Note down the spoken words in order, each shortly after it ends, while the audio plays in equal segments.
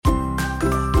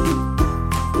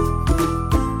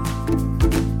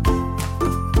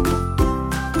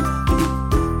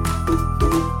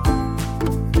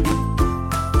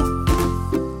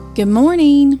Good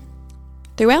morning.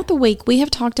 Throughout the week, we have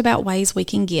talked about ways we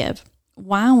can give,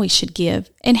 why we should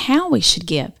give, and how we should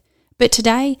give. But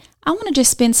today, I want to just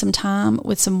spend some time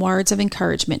with some words of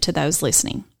encouragement to those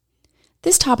listening.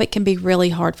 This topic can be really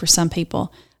hard for some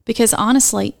people because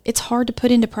honestly, it's hard to put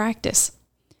into practice.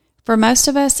 For most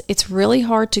of us, it's really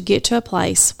hard to get to a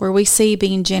place where we see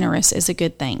being generous as a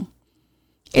good thing.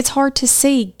 It's hard to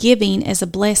see giving as a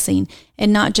blessing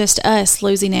and not just us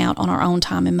losing out on our own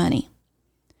time and money.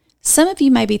 Some of you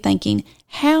may be thinking,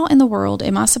 how in the world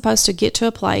am I supposed to get to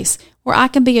a place where I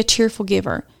can be a cheerful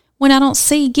giver when I don't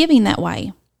see giving that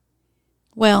way?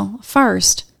 Well,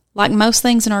 first, like most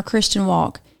things in our Christian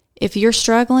walk, if you're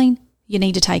struggling, you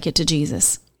need to take it to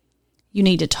Jesus. You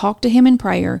need to talk to Him in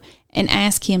prayer and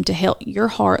ask Him to help your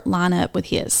heart line up with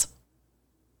His.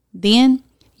 Then,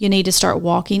 you need to start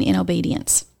walking in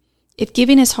obedience. If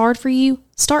giving is hard for you,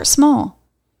 start small.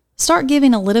 Start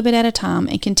giving a little bit at a time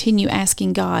and continue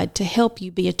asking God to help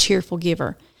you be a cheerful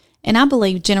giver. And I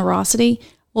believe generosity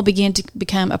will begin to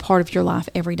become a part of your life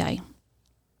every day.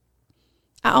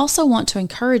 I also want to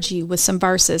encourage you with some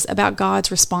verses about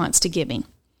God's response to giving.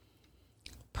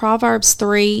 Proverbs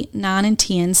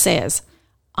 3:9-10 says,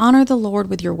 "Honor the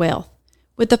Lord with your wealth,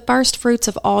 with the first fruits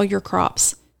of all your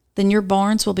crops. Then your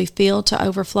barns will be filled to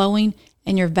overflowing,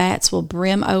 and your vats will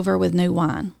brim over with new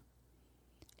wine."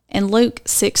 And Luke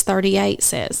 6:38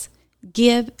 says,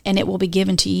 "Give, and it will be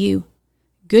given to you.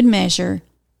 Good measure,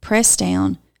 pressed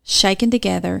down, shaken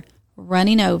together,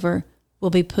 running over, will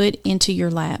be put into your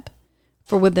lap.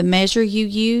 For with the measure you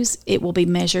use, it will be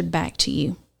measured back to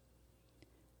you."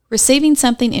 Receiving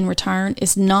something in return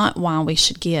is not why we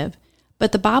should give,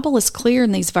 but the Bible is clear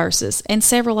in these verses and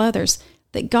several others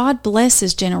that God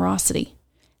blesses generosity.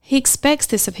 He expects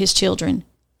this of His children,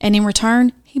 and in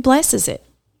return, He blesses it.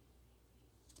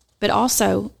 But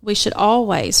also, we should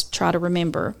always try to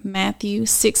remember Matthew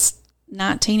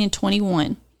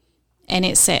 6:19-21, and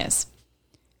it says,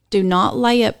 "Do not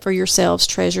lay up for yourselves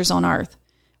treasures on earth,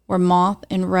 where moth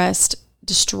and rust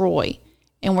destroy,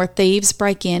 and where thieves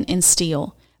break in and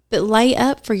steal. But lay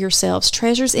up for yourselves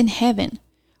treasures in heaven,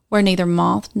 where neither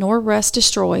moth nor rust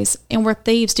destroys, and where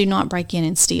thieves do not break in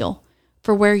and steal.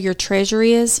 For where your treasure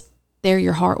is, there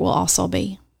your heart will also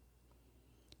be."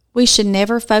 We should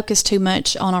never focus too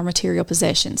much on our material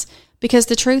possessions, because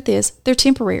the truth is, they're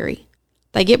temporary.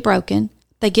 They get broken,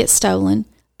 they get stolen,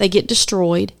 they get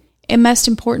destroyed, and most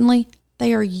importantly,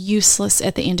 they are useless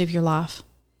at the end of your life.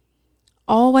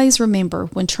 Always remember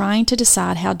when trying to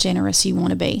decide how generous you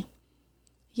want to be.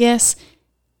 Yes,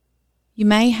 you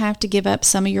may have to give up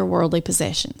some of your worldly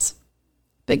possessions,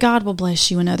 but God will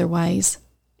bless you in other ways,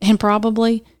 and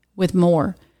probably with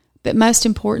more. But most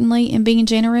importantly, in being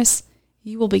generous,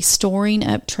 you will be storing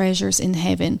up treasures in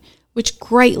heaven, which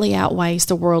greatly outweighs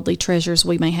the worldly treasures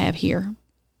we may have here.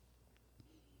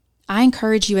 I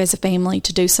encourage you as a family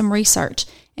to do some research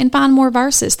and find more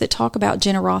verses that talk about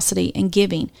generosity and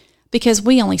giving, because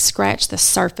we only scratched the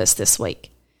surface this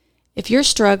week. If you're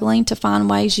struggling to find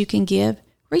ways you can give,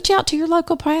 reach out to your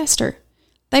local pastor.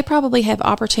 They probably have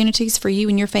opportunities for you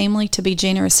and your family to be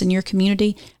generous in your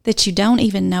community that you don't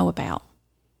even know about.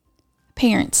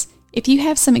 Parents, if you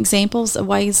have some examples of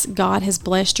ways God has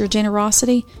blessed your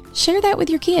generosity, share that with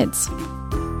your kids.